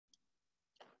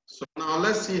So now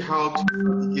let's see how to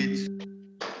navigate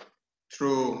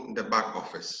through the back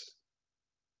office.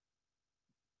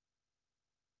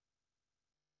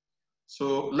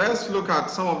 So let's look at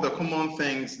some of the common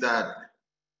things that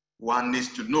one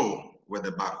needs to know with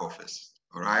the back office.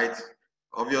 All right.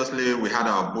 Obviously, we had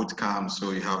our boot camp,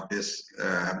 so you have this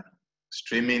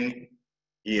streaming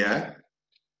here.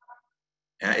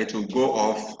 It will go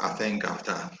off, I think,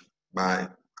 after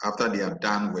they are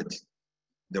done with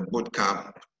the boot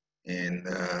camp in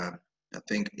I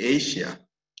think Asia.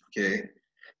 Okay,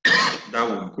 that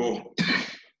will go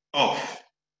off.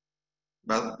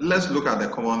 But let's look at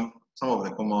some of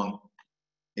the common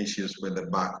issues with the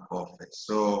back office.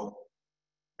 So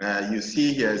you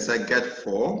see here, it's a get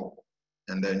 4,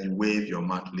 and then you waive your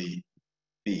monthly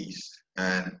fees.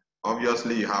 And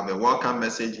obviously you have a welcome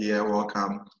message here,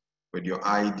 welcome with your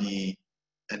ID.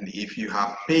 And if you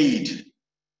have paid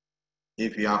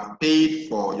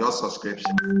for your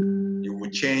subscription, you will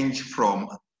change from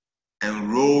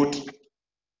enrolled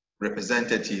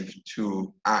representative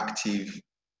to active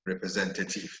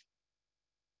representative.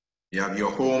 You have your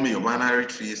home, your binary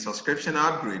tree, subscription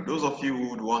upgrade. Those of you who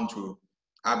would want to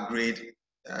upgrade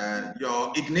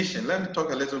your ignition. Let me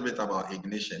talk a little bit about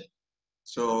ignition.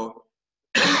 So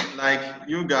like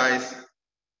you guys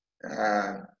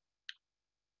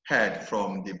heard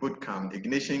from the bootcamp,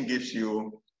 ignition gives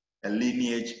you a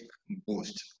lineage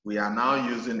boost. We are now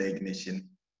using the ignition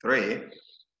 3.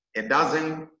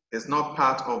 It's not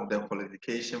part of the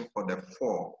qualification for the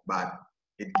 4, but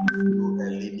it gives you a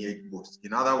lineage boost.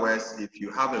 In other words, if you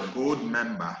have a gold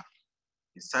member,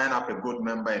 you sign up a gold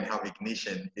member and have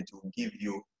ignition, it will give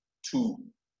you 2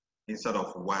 instead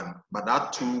of 1. But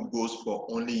that 2 goes for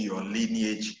only your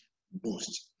lineage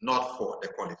boost, not for the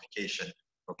qualification.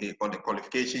 Okay, for the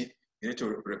qualification, you need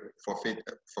to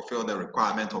fulfill the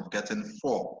requirement of getting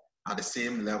 4 at the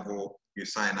same level you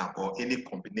sign up, or any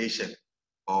combination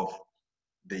of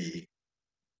the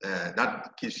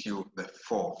that gives you the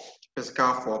 4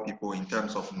 physical 4 people in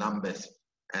terms of numbers,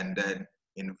 and then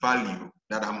in value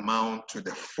that amount to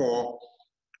the 4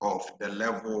 of the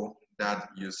level that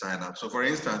you sign up. So for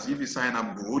instance, if you sign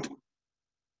up gold,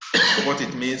 what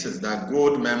it means is that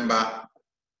gold member,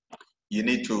 you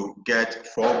need to get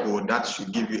 4 gold. That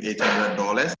should give you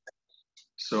 $800.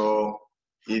 So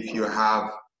if you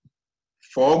have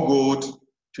 4 gold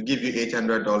to give you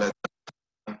 $800,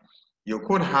 you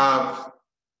could have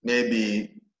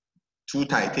maybe 2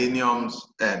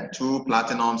 titaniums and 2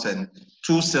 platinums and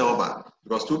 2 silver,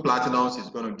 because 2 platinums is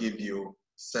going to give you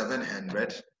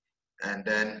 700, and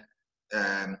then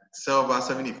silver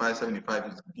 75 is going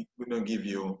to give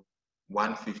you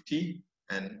 150,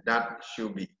 and that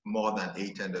should be more than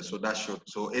 800. So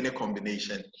any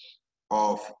combination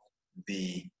of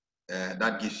the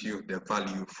that gives you the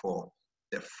value for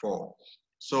the 4.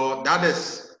 So that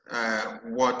is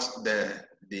what the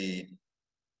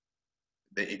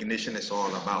ignition is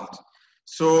all about.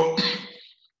 So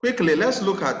quickly, let's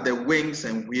look at the wings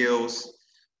and wheels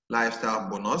lifestyle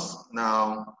bonus.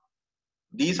 Now,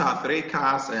 these are 3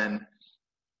 cars, and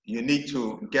you need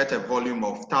to get a volume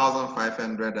of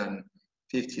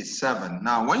 1,557.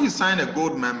 Now, when you sign a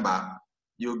gold member,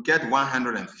 you get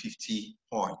 150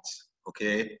 points,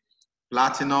 okay?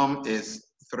 Platinum is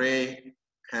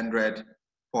 300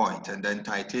 points, and then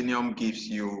titanium gives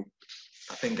you,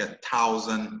 I think,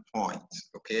 1,000 points,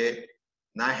 okay?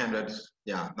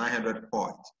 900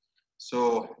 points.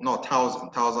 So, no,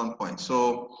 1,000 points.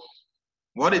 So,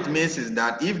 what it means is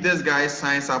that if this guy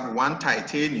signs up 1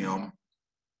 titanium,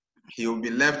 he will be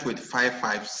left with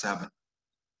 557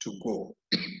 to go,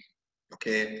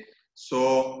 okay?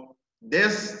 So,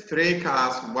 these 3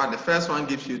 cars, the first one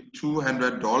gives you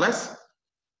 $200,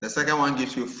 the second one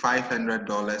gives you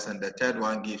 $500, and the third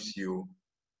one gives you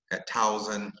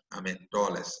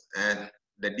 $1,000. And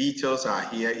the details are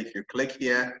here. If you click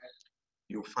here,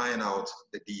 you find out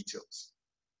the details.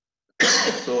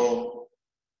 So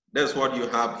that's what you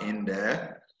have in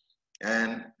there.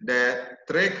 And the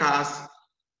 3 cars,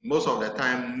 most of the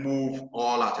time, move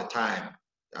all at a time.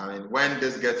 I mean, when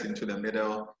this gets into the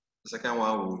middle, the second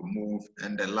one will move,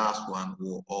 and the last one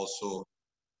will also,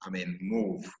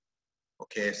 move.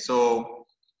 Okay, so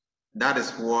that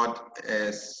is what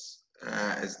is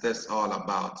this all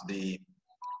about, the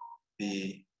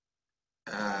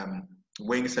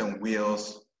wings and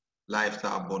wheels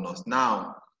lifestyle bonus.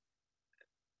 Now,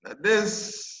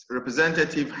 this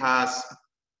representative has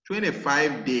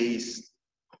 25 days,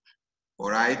 all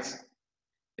right?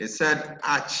 It said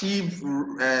achieve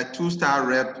 2-star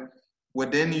rep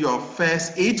within your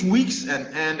first 8 weeks and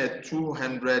earn a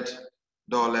 $200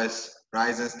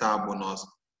 rising star bonus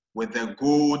with the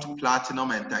gold,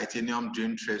 platinum, and titanium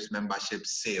Dream Trips membership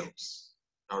sales.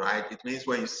 All right, it means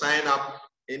when you sign up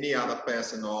any other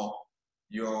person or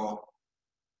your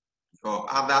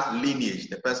other lineage,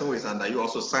 the person who is under you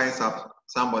also signs up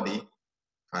somebody,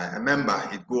 a member,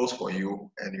 it goes for you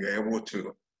and you're able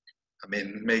to,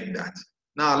 make that.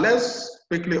 Now, let's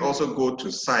quickly also go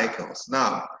to cycles.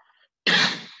 Now,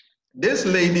 this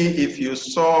lady, if you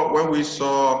saw, when we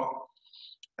saw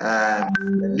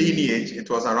lineage, it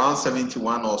was around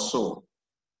 71 or so.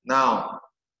 Now,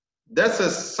 this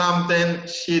is something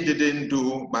she didn't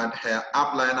do, but her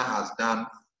upliner has done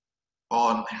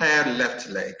on her left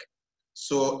leg.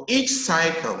 So each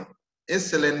cycle, each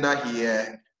cylinder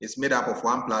here is made up of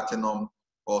 1 platinum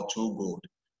or 2 gold.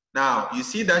 Now, you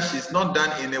see that she's not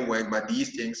done any work, but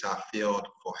these things are filled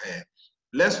for her.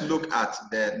 Let's look at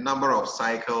the number of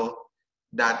cycles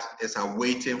that is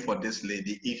awaiting for this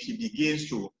lady. If she begins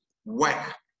to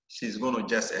work, she's going to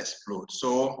just explode.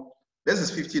 So this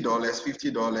is $50,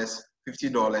 $50,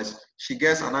 $50. She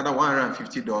gets another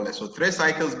 $150. So 3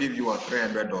 cycles give you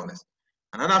 $300.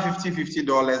 Another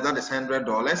 $50, that is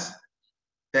 $100.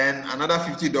 Then another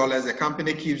 $50, the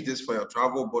company keeps this for your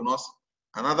travel bonus.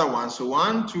 Another one, so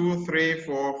 1, 2, 3,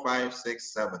 4, 5,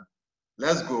 6, 7.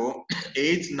 Let's go.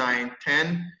 8, 9,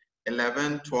 10,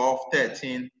 11, 12,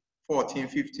 13, 14,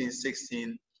 15,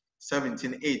 16,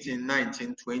 17, 18,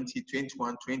 19, 20,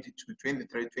 21, 22,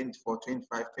 23, 24,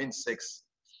 25, 26,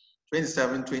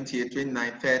 27, 28,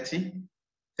 29, 30,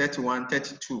 31,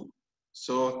 32.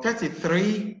 So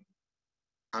 33,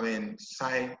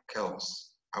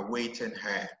 cycles awaiting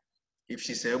her if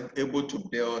she's able to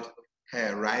build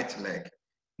her right leg.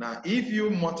 Now, if you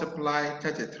multiply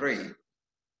 33,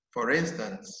 for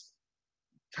instance,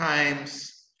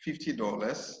 times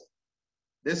 $50,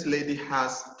 this lady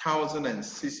has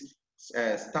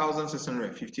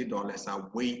 $1,650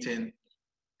 awaiting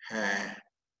her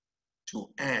to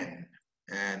earn.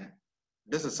 And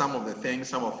this is some of the things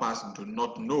some of us do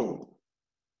not know.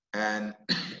 And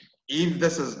if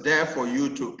this is there for you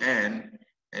to earn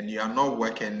and you are not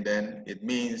working, then it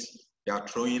means you are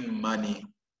throwing money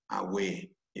away.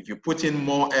 If you put in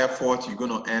more effort, you're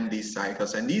going to earn these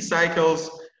cycles. And these cycles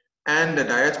and the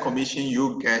direct commission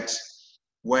you get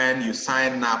when you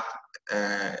sign up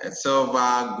a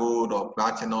silver, gold, or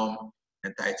platinum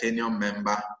and titanium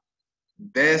member.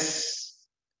 This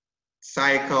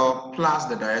cycle plus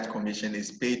the direct commission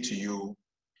is paid to you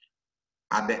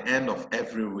at the end of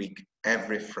every week,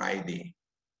 every Friday.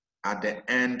 At the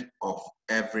end of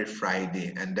every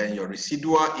Friday, and then your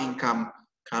residual income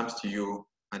comes to you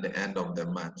at the end of the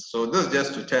month. So this is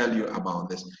just to tell you about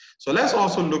this. So let's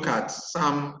also look at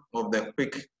some of the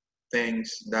quick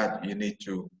things that you need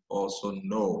to also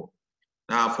know.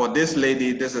 Now, for this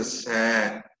lady, this is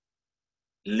her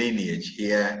lineage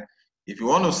here. If you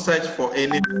want to search for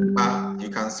any member, you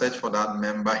can search for that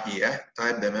member here.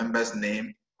 Type the member's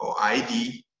name or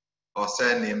ID or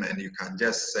surname, and you can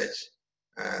just search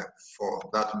for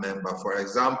that member. For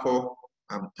example,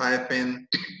 I'm typing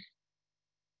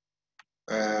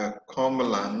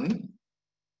Comlan,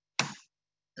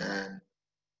 and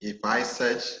if I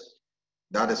search,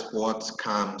 that is what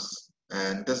comes.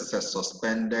 And this is a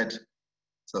suspended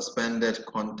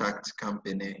contact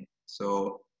company.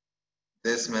 So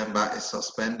this member is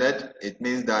suspended. It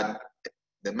means that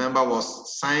the member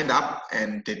was signed up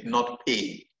and did not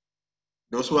pay.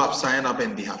 Those who have signed up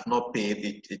and they have not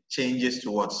paid, it changes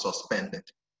to what's suspended.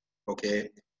 Okay,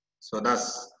 so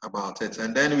that's about it.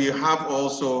 And then we have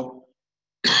also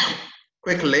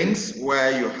quick links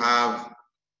where you have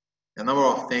a number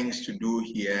of things to do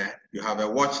here. You have a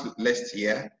watch list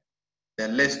here, the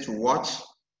list to watch.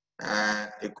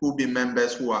 It could be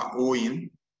members who are owing.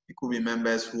 It could be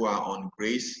members who are on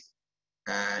grace.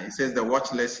 It says the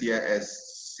watch list here is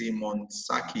Simon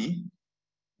Saki.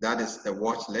 That is the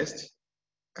watch list.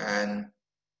 And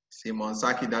Simon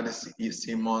Saki, that is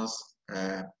Simon's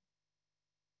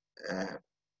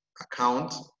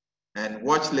account. And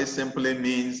watch list simply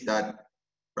means that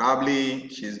probably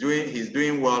he's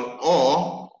doing well,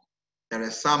 or there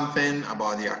is something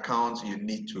about the account you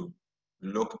need to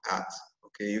look at.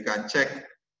 Okay, you can check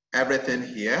everything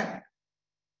here.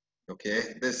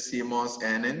 Okay, this Simon's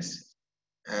earnings.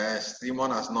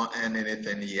 Simon has not earned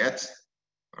anything yet.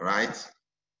 All right,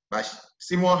 but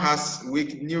Simon has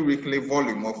new weekly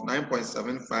volume of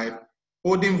 9.75.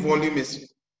 Holding volume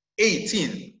is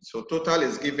 18. So total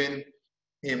is giving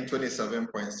him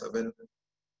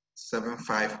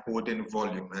 27.775 holding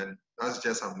volume, and that's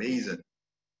just amazing.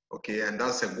 Okay, and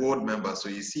that's a gold member. So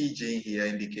you see Jane here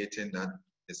indicating that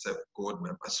it's a gold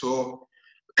member. So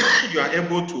you are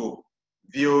able to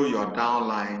view your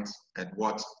downlines and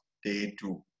what they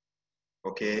do.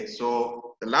 Okay,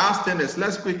 so the last thing is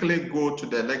let's quickly go to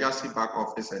the legacy back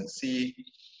office and see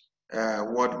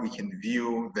what we can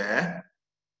view there.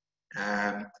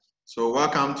 So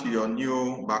welcome to your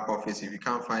new back office. If you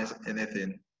can't find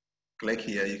anything, click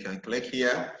here. You can click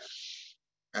here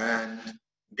and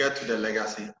get to the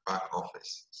legacy back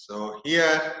office. So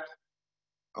here,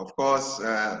 of course,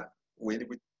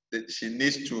 she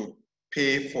needs to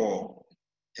pay for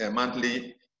her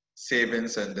monthly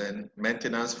savings and then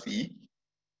maintenance fee.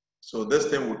 So this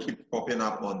thing will keep popping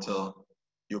up until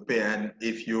you pay. And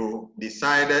if you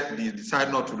decide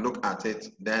not to look at it,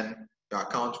 then your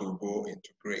account will go into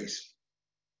grace.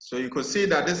 So you could see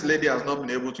that this lady has not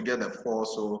been able to get the 4.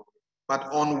 So, but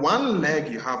on one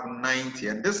leg you have 90,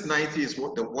 and this 90 is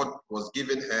what was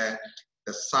given her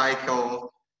the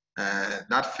cycle,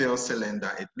 that fill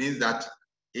cylinder. It means that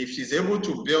if she's able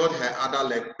to build her other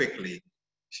leg quickly,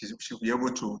 she'll be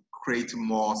able to create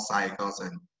more cycles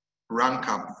and rank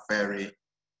up very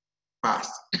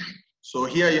fast. So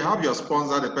here you have your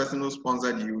sponsor, the person who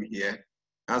sponsored you here.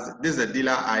 This is a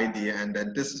dealer ID, and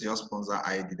then this is your sponsor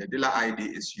ID. The dealer ID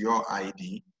is your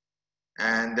ID.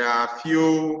 And there are a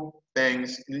few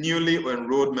things. Newly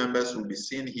enrolled members will be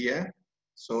seen here.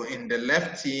 So in the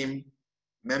left team,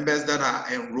 members that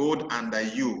are enrolled under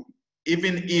you,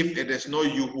 even if it is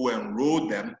not you who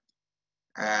enrolled them,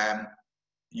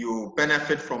 you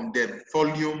benefit from the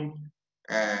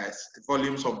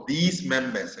volumes of these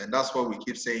members. And that's why we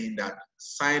keep saying that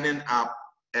signing up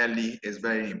early is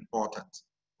very important.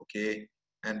 Okay,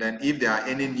 and then if there are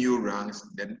any new ranks,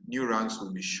 the new ranks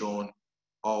will be shown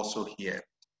also here.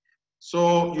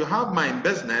 So you have my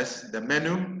business, the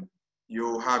menu,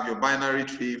 you have your binary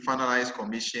tree, finalized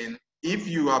commission. If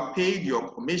you are paid your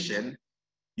commission,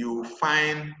 you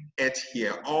find it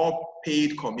here. All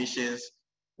paid commissions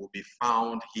will be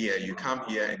found here. You come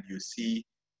here and you see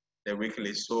the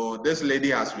weekly. So this lady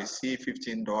has received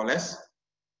 $15,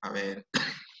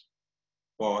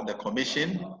 for the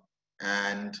commission,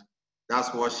 and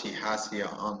that's what she has here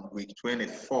on week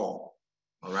 24.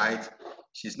 All right,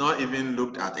 she's not even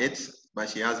looked at it, but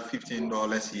she has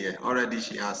 $15 here. Already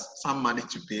she has some money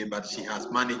to pay, but she has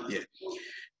money here.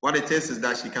 What it is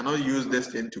that she cannot use this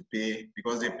thing to pay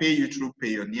because they pay you through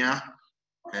Payoneer,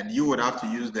 and you would have to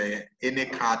use any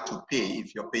card to pay.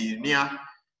 If your Payoneer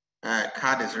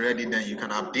card is ready, then you can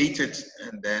update it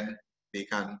and then they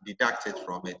can deduct it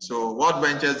from it. So World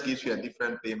Ventures gives you a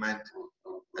different payment,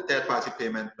 a third-party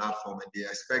payment platform, and they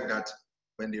expect that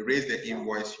when they raise the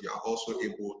invoice, you are also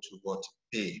able to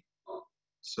pay.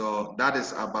 So that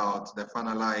is about the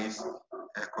finalized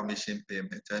commission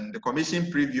payment. And the commission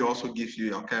preview also gives you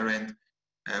your current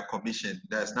commission.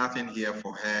 There's nothing here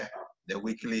for her, the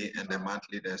weekly and the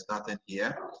monthly, there's nothing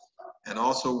here. And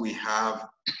also we have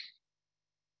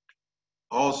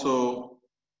also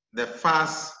the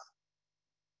fast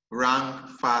rank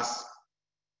fast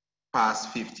pass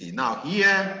 50. Now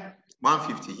here,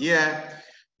 150 here,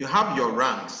 you have your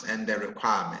ranks and the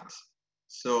requirements.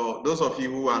 So those of you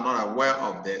who are not aware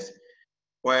of this,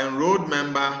 for enrolled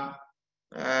member,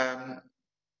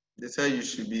 they say you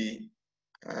should be,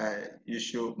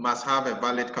 must have a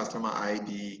valid customer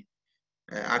ID,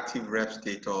 active rep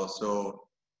status. So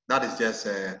that is just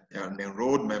an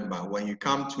enrolled member. When you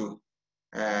come to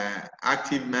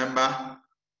active member,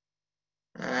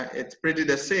 it's pretty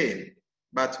the same,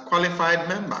 but qualified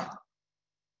member.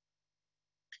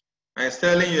 I'm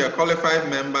telling you, a qualified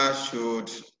member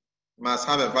must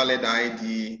have a valid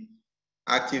ID,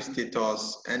 active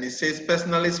status, and it says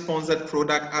personally sponsored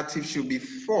product active should be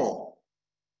 4.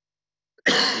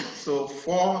 So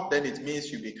 4, then it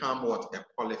means you become what? A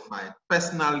qualified,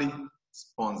 personally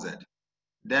sponsored.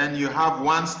 Then you have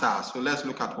 1 star. So let's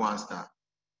look at 1 star.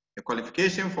 The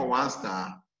qualification for 1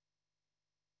 star .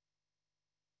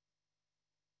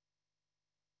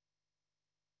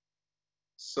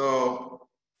 So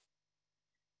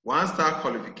 1 star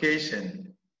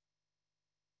qualification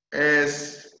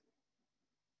is,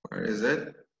 where is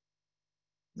it?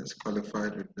 This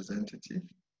qualified representative.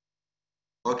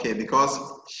 Okay, because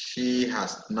she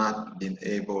has not been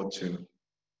able to,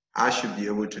 I should be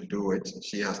able to do it.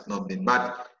 She has not been.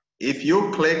 But if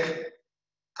you click,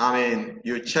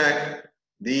 you check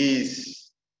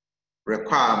these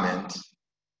requirements,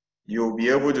 you'll be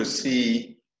able to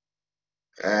see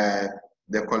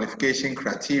the qualification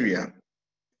criteria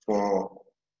for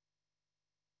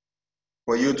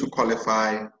you to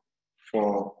qualify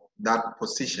for that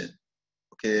position.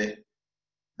 Okay,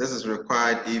 this is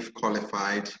required if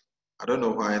qualified. I don't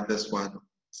know why this one,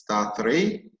 star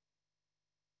 3.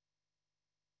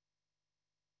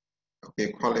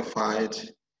 Okay, qualified.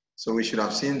 So we should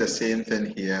have seen the same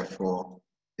thing here for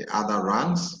the other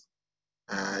ranks.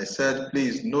 I said,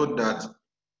 please note that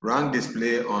rank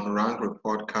display on rank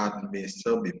report card may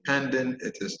still be pending.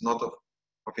 It is not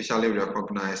officially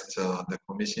recognized till the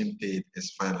commission paid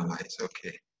is finalized.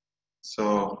 Okay,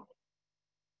 so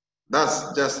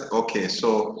that's just okay.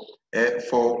 So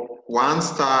for 1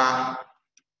 star,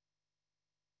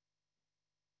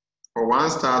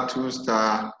 2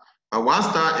 star, 1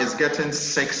 star is getting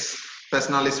 6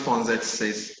 personally sponsored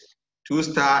 6. 2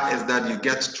 star is that you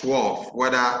get 12.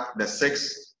 Whether the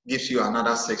 6 gives you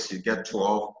another 6, you get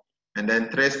 12. And then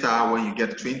 3 star, when you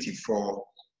get 24,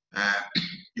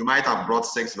 you might have brought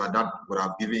 6, but that would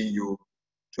have given you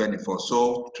 24.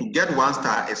 So to get 1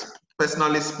 star is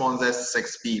personally sponsored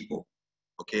 6 people.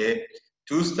 Okay.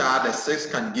 2 star, the 6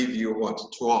 can give you what?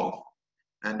 12.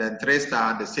 And then 3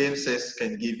 star, the same 6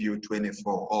 can give you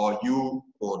 24, or you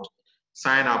could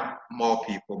sign up more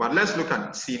people. But let's look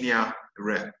at senior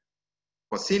rep.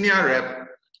 For senior rep,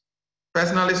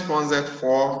 personally sponsored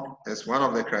 4 is one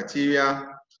of the criteria.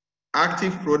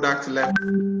 Active product left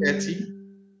 30,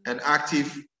 and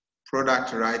active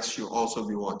product rights should also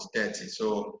be what? 30.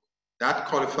 So that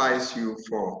qualifies you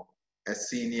for a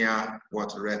senior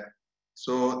rep.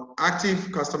 So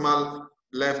active customer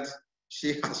left,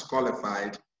 she has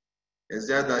qualified. It's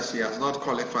just that she has not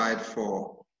qualified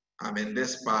for,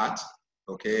 this part,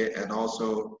 okay, and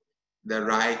also the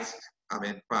right,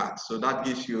 part. So that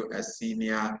gives you a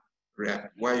senior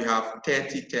rep where you have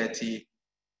 30-30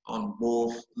 on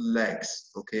both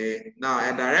legs, okay. Now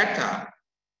a director,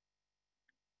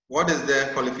 what is the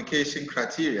qualification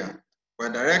criteria? For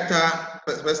a director,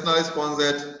 personally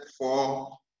sponsored,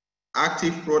 for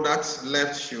active products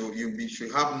left, you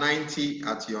should have 90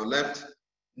 at your left,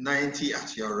 90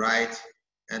 at your right,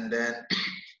 and then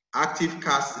active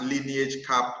cast lineage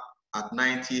cap at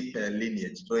 90 per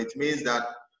lineage. So it means that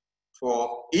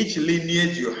for each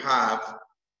lineage you have,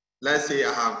 let's say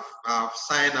I have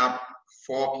signed up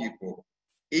 4 people.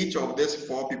 Each of these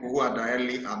 4 people who are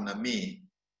directly under me,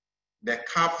 the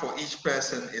cap for each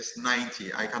person is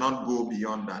 90. I cannot go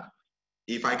beyond that.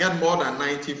 If I get more than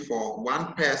 90 for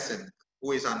one person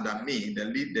who is under me, the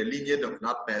lineage of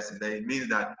that person, then it means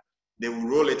that they will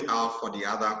roll it out for the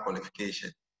other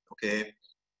qualification, okay?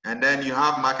 And then you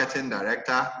have marketing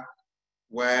director,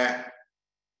 where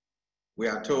we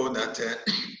are told that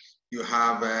you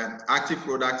have active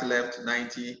product left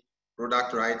 90,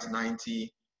 product right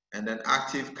 90, and then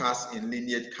active cast in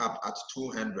lineage cap at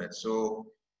 200. So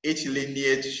each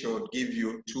lineage should give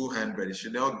you 200. It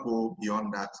should not go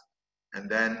beyond that. And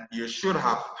then you should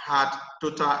have had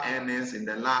total earnings in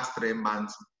the last 3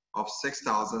 months of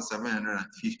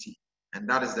 6,750. And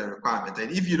that is the requirement.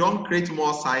 And if you don't create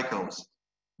more cycles,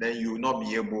 then you will not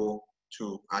be able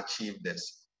to achieve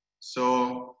this.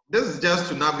 So this is just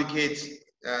to navigate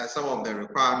some of the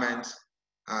requirements,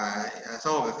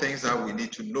 some of the things that we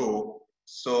need to know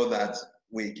so that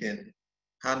we can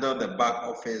handle the back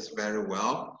office very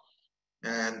well.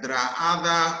 And there are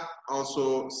other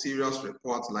also serious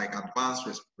reports like advanced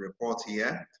report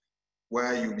here,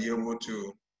 where you'll be able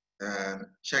to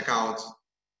check out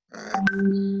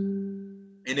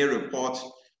any report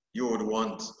you would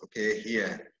want. Okay,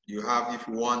 here you have, if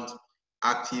you want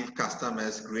active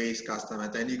customers, grace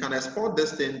customers, and you can export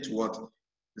this thing to what?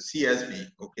 The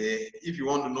CSV. Okay, if you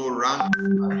want to know rank,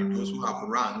 those who have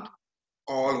ranked,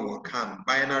 all will come.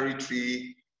 Binary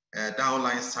tree,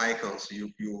 downline cycles,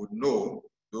 you would know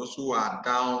those who are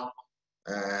down,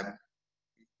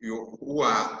 who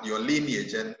are your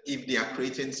lineage, and if they are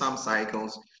creating some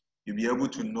cycles, you'll be able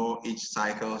to know each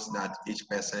cycles that each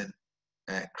person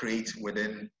create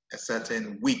within a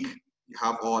certain week. You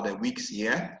have all the weeks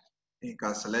here. You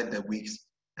can select the weeks,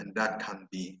 and that can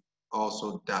be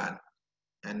also done.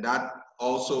 And that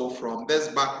also, from this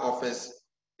back office,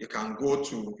 you can go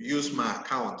to use my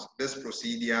account, this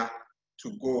procedure,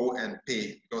 to go and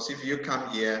pay. Because if you come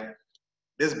here,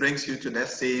 this brings you to the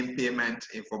same payment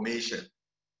information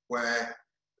where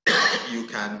you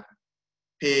can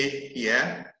pay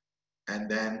here, and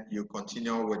then you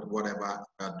continue with whatever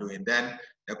you are doing. Then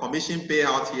the commission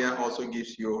payout here also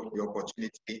gives you the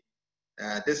opportunity.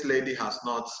 This lady has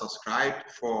not subscribed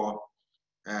for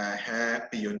her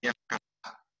Pioneer card.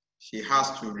 She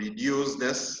has to reduce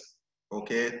this,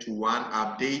 okay, to one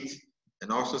update,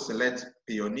 and also select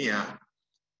Pioneer,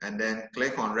 and then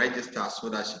click on register so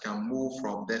that she can move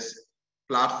from this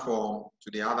platform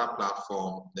to the other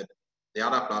platform, the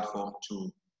other platform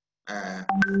to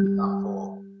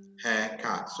for her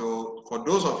card. So for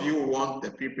those of you who want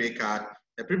the prepaid card,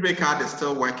 the prepaid card is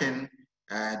still working.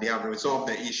 They have resolved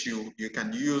the issue. You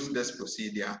can use this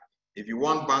procedure. If you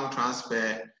want bank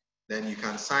transfer, then you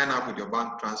can sign up with your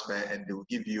bank transfer, and they will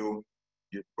give you,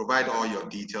 you provide all your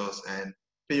details, and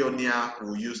Payoneer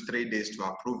will use 3 days to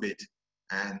approve it,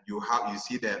 and you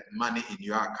see the money in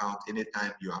your account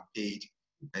anytime you are paid,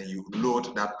 and you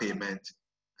load that payment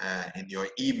in your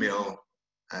email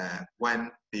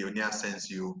when Payoneer sends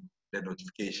you the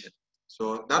notification.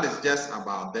 So that is just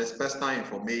about this personal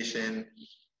information.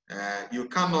 You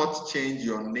cannot change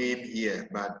your name here,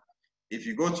 but if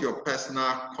you go to your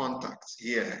personal contacts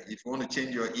here, if you want to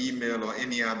change your email or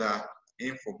any other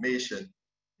information,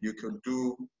 you can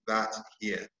do that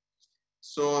here.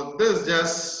 So this is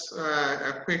just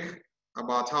a quick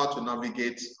about how to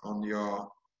navigate on your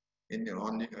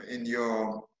in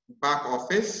your back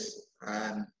office,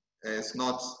 and it's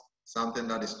not something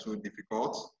that is too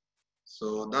difficult.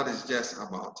 So that is just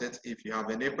about it. If you have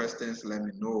any questions, let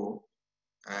me know,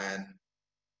 and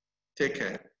take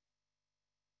care.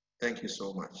 Thank you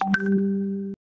so much.